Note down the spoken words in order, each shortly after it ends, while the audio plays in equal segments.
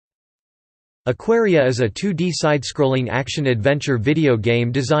Aquaria is a 2D side-scrolling action-adventure video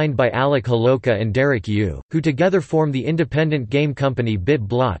game designed by Alec Holoka and Derek Yu, who together form the independent game company Bit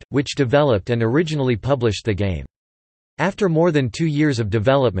Blot, which developed and originally published the game. After more than 2 years of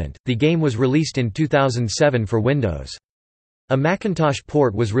development, the game was released in 2007 for Windows. A Macintosh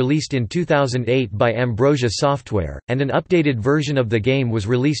port was released in 2008 by Ambrosia Software, and an updated version of the game was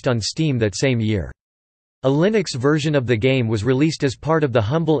released on Steam that same year. A Linux version of the game was released as part of the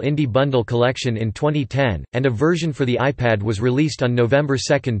Humble Indie Bundle collection in 2010, and a version for the iPad was released on November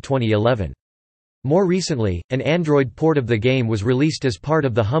 2, 2011. More recently, an Android port of the game was released as part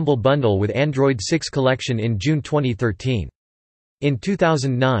of the Humble Bundle with Android 6 collection in June 2013. In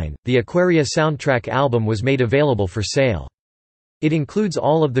 2009, the Aquaria soundtrack album was made available for sale. It includes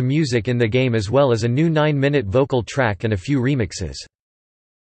all of the music in the game as well as a new 9-minute vocal track and a few remixes.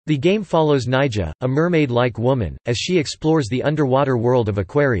 The game follows Nyjah, a mermaid-like woman, as she explores the underwater world of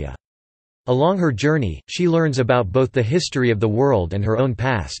Aquaria. Along her journey, she learns about both the history of the world and her own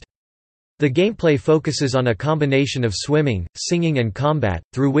past. The gameplay focuses on a combination of swimming, singing and combat,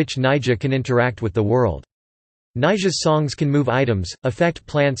 through which Nyjah can interact with the world. Nyjah's songs can move items, affect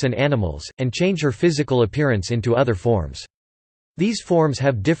plants and animals, and change her physical appearance into other forms. These forms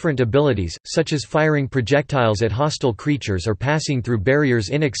have different abilities, such as firing projectiles at hostile creatures or passing through barriers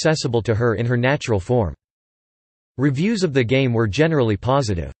inaccessible to her in her natural form. Reviews of the game were generally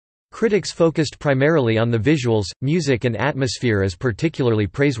positive. Critics focused primarily on the visuals, music and atmosphere as particularly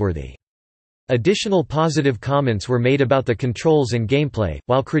praiseworthy. Additional positive comments were made about the controls and gameplay,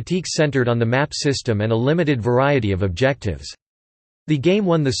 while critiques centered on the map system and a limited variety of objectives. The game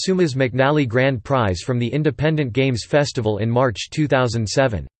won the Sumas McNally Grand Prize from the Independent Games Festival in March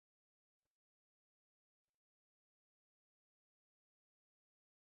 2007.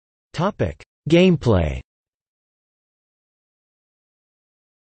 Gameplay.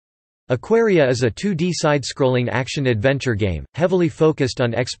 Aquaria is a 2D side-scrolling action-adventure game, heavily focused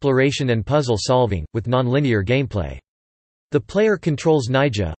on exploration and puzzle solving, with non-linear gameplay. The player controls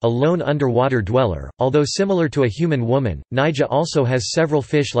Nyjah, a lone underwater dweller. Although similar to a human woman, Nyjah also has several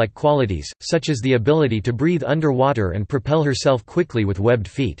fish-like qualities, such as the ability to breathe underwater and propel herself quickly with webbed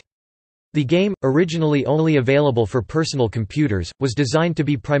feet. The game, originally only available for personal computers, was designed to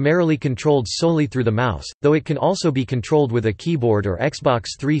be primarily controlled solely through the mouse, though it can also be controlled with a keyboard or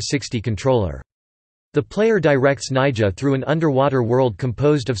Xbox 360 controller. The player directs Nyjah through an underwater world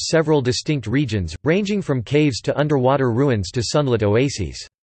composed of several distinct regions, ranging from caves to underwater ruins to sunlit oases.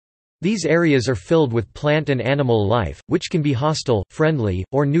 These areas are filled with plant and animal life, which can be hostile, friendly,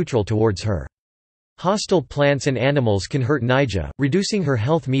 or neutral towards her. Hostile plants and animals can hurt Nyjah, reducing her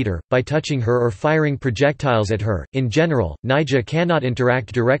health meter, by touching her or firing projectiles at her. In general, Nyjah cannot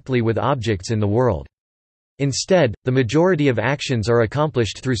interact directly with objects in the world. Instead, the majority of actions are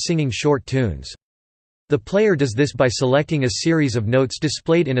accomplished through singing short tunes. The player does this by selecting a series of notes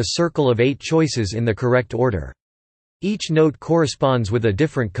displayed in a circle of 8 choices in the correct order. Each note corresponds with a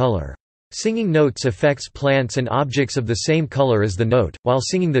different color. Singing notes affects plants and objects of the same color as the note, while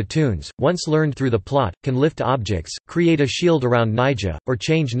singing the tunes, once learned through the plot, can lift objects, create a shield around Nyjah, or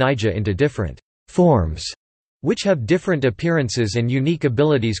change Nyjah into different forms, which have different appearances and unique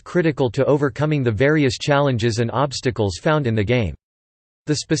abilities critical to overcoming the various challenges and obstacles found in the game.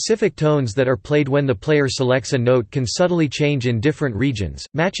 The specific tones that are played when the player selects a note can subtly change in different regions,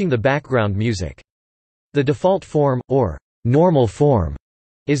 matching the background music. The default form, or normal form,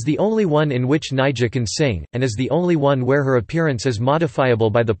 is the only one in which Nyjah can sing, and is the only one where her appearance is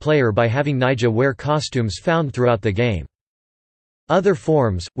modifiable by the player by having Nyjah wear costumes found throughout the game. Other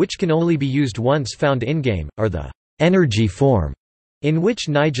forms, which can only be used once found in-game, are the energy form, in which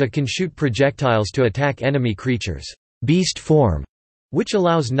Nyjah can shoot projectiles to attack enemy creatures, beast form, which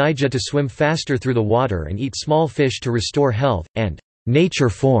allows Nyjah to swim faster through the water and eat small fish to restore health, and nature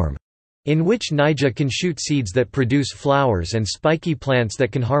form, in which Nyjah can shoot seeds that produce flowers and spiky plants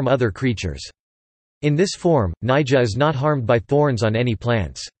that can harm other creatures. In this form, Nyjah is not harmed by thorns on any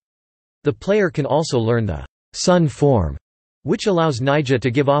plants. The player can also learn the sun form, which allows Nyjah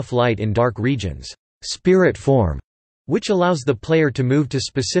to give off light in dark regions, spirit form, which allows the player to move to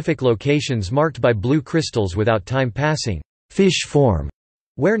specific locations marked by blue crystals without time passing, fish form,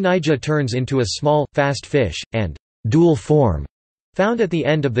 where Nyjah turns into a small, fast fish, and dual form, found at the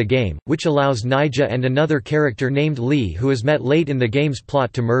end of the game, which allows Nyjah and another character named Lee who is met late in the game's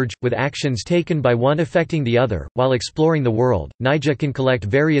plot to merge, with actions taken by one affecting the other. While exploring the world, Nyjah can collect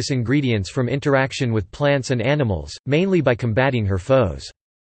various ingredients from interaction with plants and animals, mainly by combating her foes.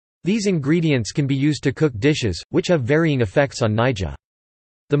 These ingredients can be used to cook dishes, which have varying effects on Nyjah.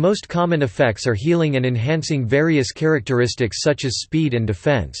 The most common effects are healing and enhancing various characteristics such as speed and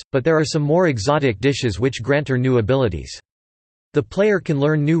defense, but there are some more exotic dishes which grant her new abilities. The player can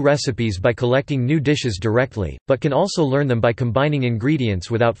learn new recipes by collecting new dishes directly, but can also learn them by combining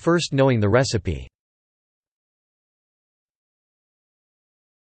ingredients without first knowing the recipe.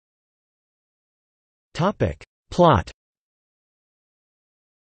 Plot.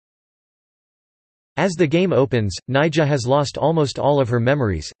 As the game opens, Nyjah has lost almost all of her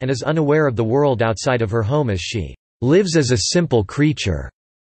memories, and is unaware of the world outside of her home as she lives as a simple creature.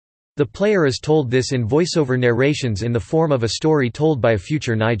 The player is told this in voiceover narrations in the form of a story told by a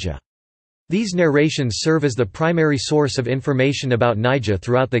future Nyjah. These narrations serve as the primary source of information about Nyjah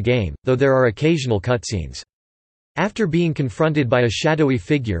throughout the game, though there are occasional cutscenes. After being confronted by a shadowy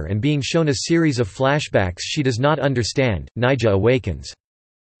figure and being shown a series of flashbacks she does not understand, Nyjah awakens.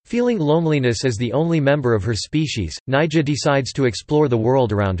 Feeling loneliness as the only member of her species, Nyjah decides to explore the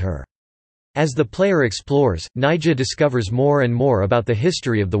world around her. As the player explores, Nyjah discovers more and more about the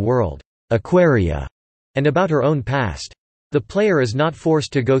history of the world, Aquaria, and about her own past. The player is not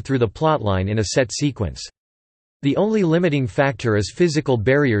forced to go through the plotline in a set sequence. The only limiting factor is physical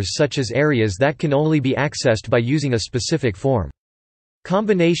barriers such as areas that can only be accessed by using a specific form.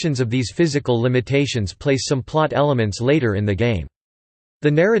 Combinations of these physical limitations place some plot elements later in the game. The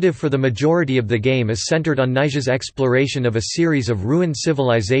narrative for the majority of the game is centered on Nyjah's exploration of a series of ruined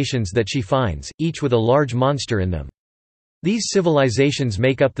civilizations that she finds, each with a large monster in them. These civilizations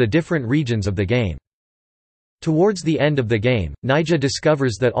make up the different regions of the game. Towards the end of the game, Nyjah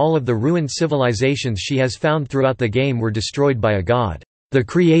discovers that all of the ruined civilizations she has found throughout the game were destroyed by a god, the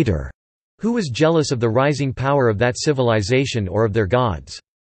Creator, who was jealous of the rising power of that civilization or of their gods.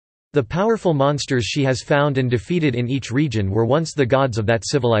 The powerful monsters she has found and defeated in each region were once the gods of that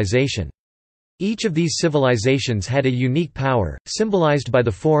civilization. Each of these civilizations had a unique power, symbolized by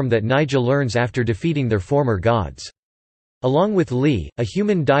the form that Nyjah learns after defeating their former gods. Along with Lee, a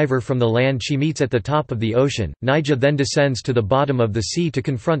human diver from the land she meets at the top of the ocean, Nyjah then descends to the bottom of the sea to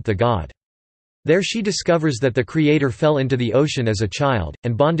confront the god. There she discovers that the Creator fell into the ocean as a child,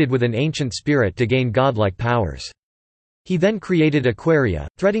 and bonded with an ancient spirit to gain godlike powers. He then created Aquaria,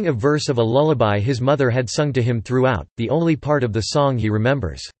 threading a verse of a lullaby his mother had sung to him throughout, the only part of the song he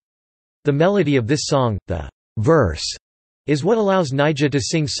remembers. The melody of this song, the verse, is what allows Nyjah to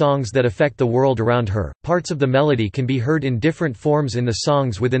sing songs that affect the world around her. Parts of the melody can be heard in different forms in the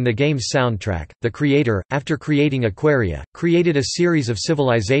songs within the game's soundtrack. The Creator, after creating Aquaria, created a series of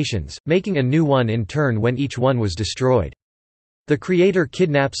civilizations, making a new one in turn when each one was destroyed. The Creator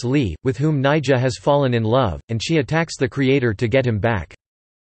kidnaps Lee, with whom Nyjah has fallen in love, and she attacks the Creator to get him back.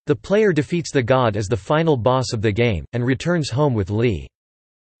 The player defeats the god as the final boss of the game, and returns home with Lee.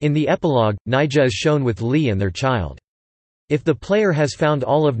 In the epilogue, Nyjah is shown with Lee and their child. If the player has found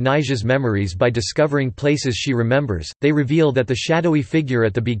all of Nyjah's memories by discovering places she remembers, they reveal that the shadowy figure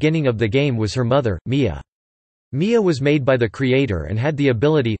at the beginning of the game was her mother, Mia. Mia was made by the Creator and had the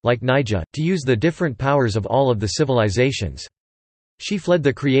ability, like Nyjah, to use the different powers of all of the civilizations. She fled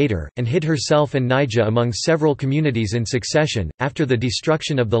the Creator, and hid herself and Nyjah among several communities in succession. After the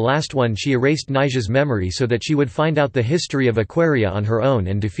destruction of the last one, she erased Nyjah's memory so that she would find out the history of Aquaria on her own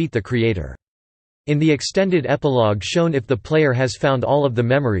and defeat the Creator. In the extended epilogue shown if the player has found all of the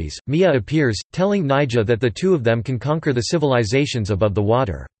memories, Mia appears, telling Nyjah that the two of them can conquer the civilizations above the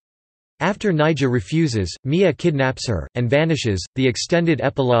water. After Nyjah refuses, Mia kidnaps her, and vanishes. The extended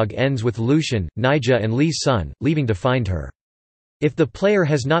epilogue ends with Lucian, Nyjah and Lee's son, leaving to find her. If the player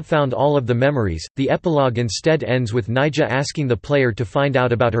has not found all of the memories, the epilogue instead ends with Nyjah asking the player to find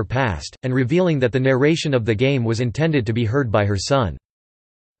out about her past, and revealing that the narration of the game was intended to be heard by her son.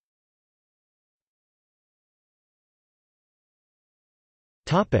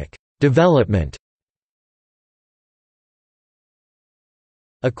 Development.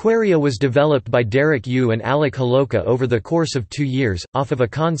 Aquaria was developed by Derek Yu and Alec Holoka over the course of 2 years, off of a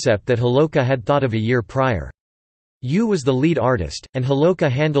concept that Holoka had thought of a year prior. Yu was the lead artist, and Holoka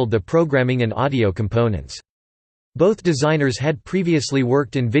handled the programming and audio components. Both designers had previously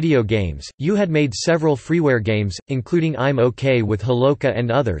worked in video games. Yu had made several freeware games, including I'm OK with Holoka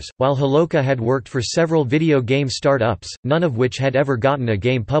and others, while Holoka had worked for several video game startups, none of which had ever gotten a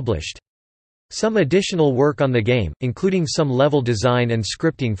game published. Some additional work on the game, including some level design and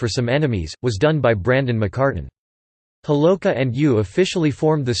scripting for some enemies, was done by Brandon McCartan. Holoka and Yu officially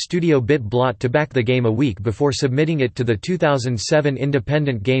formed the studio Bit Blot to back the game a week before submitting it to the 2007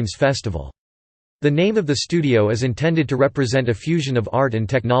 Independent Games Festival. The name of the studio is intended to represent a fusion of art and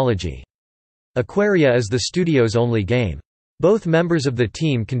technology. Aquaria is the studio's only game. Both members of the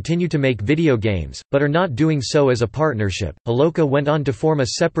team continue to make video games, but are not doing so as a partnership. Holoka went on to form a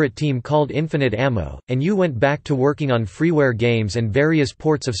separate team called Infinite Ammo, and Yu went back to working on freeware games and various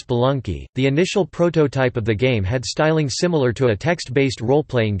ports of Spelunky. The initial prototype of the game had styling similar to a text-based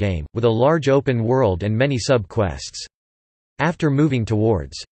role-playing game, with a large open world and many sub-quests. After moving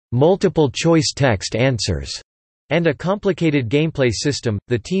towards multiple-choice text answers and a complicated gameplay system,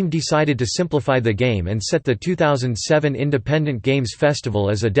 the team decided to simplify the game and set the 2007 Independent Games Festival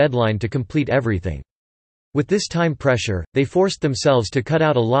as a deadline to complete everything. With this time pressure, they forced themselves to cut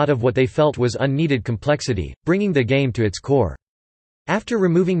out a lot of what they felt was unneeded complexity, bringing the game to its core. After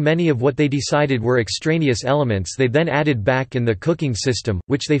removing many of what they decided were extraneous elements, they then added back in the cooking system,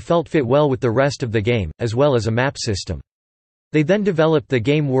 which they felt fit well with the rest of the game, as well as a map system. They then developed the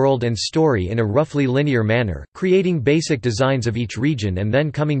game world and story in a roughly linear manner, creating basic designs of each region and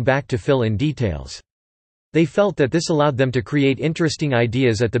then coming back to fill in details. They felt that this allowed them to create interesting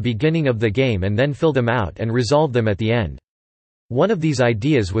ideas at the beginning of the game and then fill them out and resolve them at the end. One of these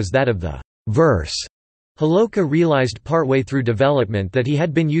ideas was that of the verse. Holoka realized partway through development that he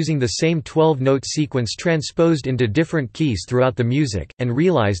had been using the same 12-note sequence transposed into different keys throughout the music, and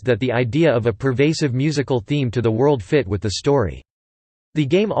realized that the idea of a pervasive musical theme to the world fit with the story. The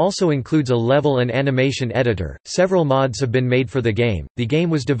game also includes a level and animation editor. Several mods have been made for the game. The game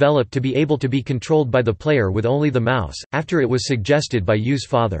was developed to be able to be controlled by the player with only the mouse, after it was suggested by Yu's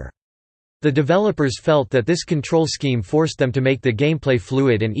father. The developers felt that this control scheme forced them to make the gameplay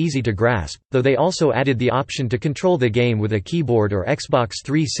fluid and easy to grasp, though they also added the option to control the game with a keyboard or Xbox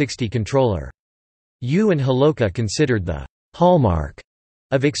 360 controller. Yu and Holoka considered the hallmark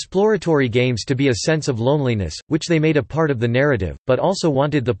of exploratory games to be a sense of loneliness, which they made a part of the narrative, but also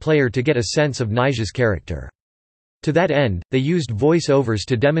wanted the player to get a sense of Nija's character. To that end, they used voice-overs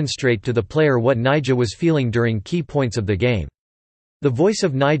to demonstrate to the player what Nija was feeling during key points of the game. The voice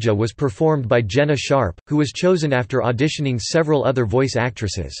of Nija was performed by Jenna Sharp, who was chosen after auditioning several other voice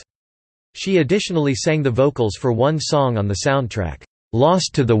actresses. She additionally sang the vocals for one song on the soundtrack,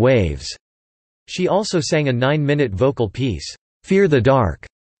 "Lost to the Waves." She also sang a 9-minute vocal piece, "Fear the Dark,"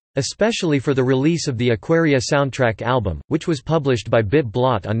 especially for the release of the Aquaria soundtrack album, which was published by Bit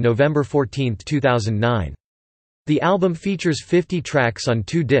Blot on November 14, 2009. The album features 50 tracks on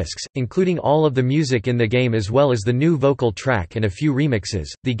 2 discs, including all of the music in the game as well as the new vocal track and a few remixes.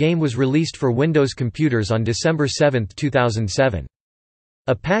 The game was released for Windows computers on December 7, 2007.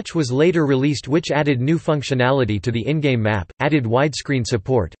 A patch was later released which added new functionality to the in-game map, added widescreen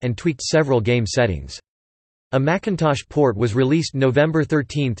support, and tweaked several game settings. A Macintosh port was released November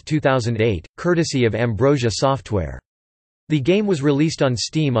 13, 2008, courtesy of Ambrosia Software. The game was released on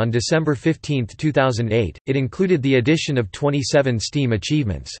Steam on December 15, 2008. It included the addition of 27 Steam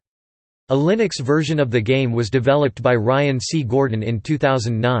achievements. A Linux version of the game was developed by Ryan C. Gordon in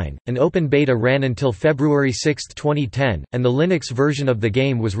 2009. An open beta ran until February 6, 2010, and the Linux version of the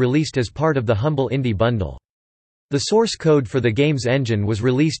game was released as part of the Humble Indie Bundle. The source code for the game's engine was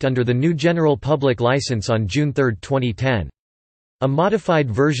released under the GNU General Public License on June 3, 2010. A modified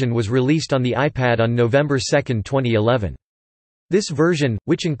version was released on the iPad on November 2, 2011. This version,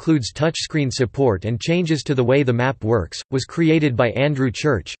 which includes touchscreen support and changes to the way the map works, was created by Andrew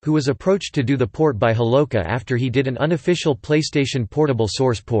Church, who was approached to do the port by Holoka after he did an unofficial PlayStation Portable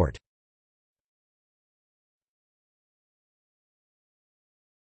source port.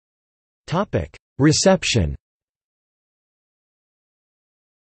 Reception.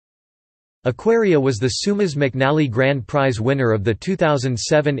 Aquaria was the Sumas McNally Grand Prize winner of the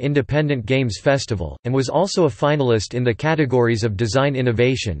 2007 Independent Games Festival, and was also a finalist in the categories of Design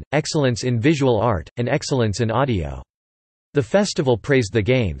Innovation, Excellence in Visual Art, and Excellence in Audio. The festival praised the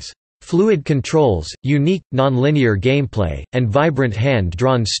game's fluid controls, unique, nonlinear gameplay, and vibrant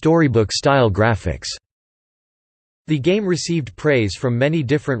hand-drawn storybook-style graphics. The game received praise from many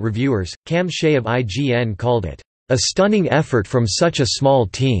different reviewers. Cam Shea of IGN called it, "a stunning effort from such a small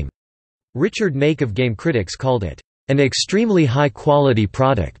team." Richard Nake of Game Critics called it, "an extremely high-quality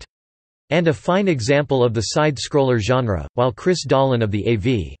product," and a fine example of the side-scroller genre, while Chris Dolan of the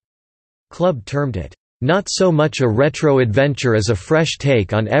AV Club termed it, "not so much a retro adventure as a fresh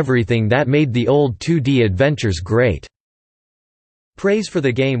take on everything that made the old 2D adventures great." Praise for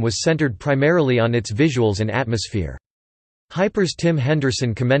the game was centered primarily on its visuals and atmosphere. Hyper's Tim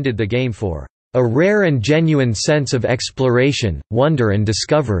Henderson commended the game for a rare and genuine sense of exploration, wonder and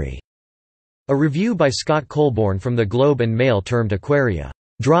discovery. A review by Scott Colborn from the Globe and Mail termed Aquaria,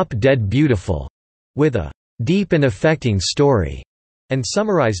 "drop-dead beautiful," with a "deep and affecting story," and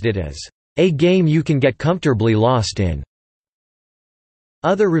summarized it as, "a game you can get comfortably lost in."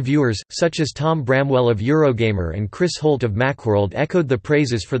 Other reviewers, such as Tom Bramwell of Eurogamer and Chris Holt of Macworld, echoed the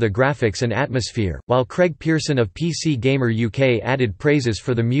praises for the graphics and atmosphere, while Craig Pearson of PC Gamer UK added praises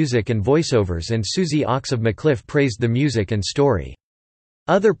for the music and voiceovers, and Susie Ox of McCliff praised the music and story.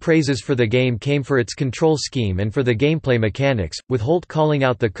 Other praises for the game came for its control scheme and for the gameplay mechanics, with Holt calling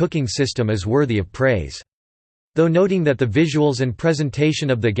out the cooking system as worthy of praise. Though noting that the visuals and presentation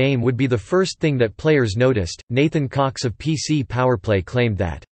of the game would be the first thing that players noticed, Nathan Cox of PC Powerplay claimed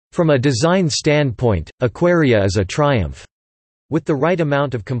that, "From a design standpoint, Aquaria is a triumph," with the right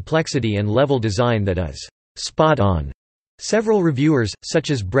amount of complexity and level design that is spot on. Several reviewers,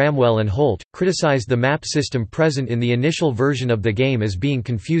 such as Bramwell and Holt, criticized the map system present in the initial version of the game as being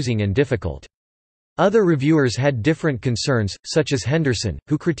confusing and difficult. Other reviewers had different concerns, such as Henderson,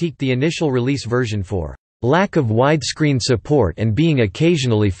 who critiqued the initial release version for lack of widescreen support and being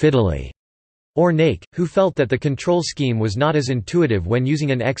occasionally fiddly, or Nake, who felt that the control scheme was not as intuitive when using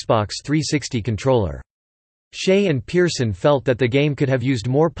an Xbox 360 controller. Shea and Pearson felt that the game could have used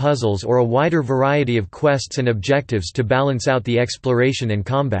more puzzles or a wider variety of quests and objectives to balance out the exploration and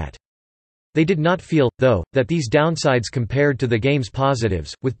combat. They did not feel, though, that these downsides compared to the game's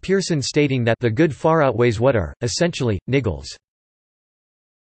positives, with Pearson stating that the good far outweighs what are, essentially, niggles.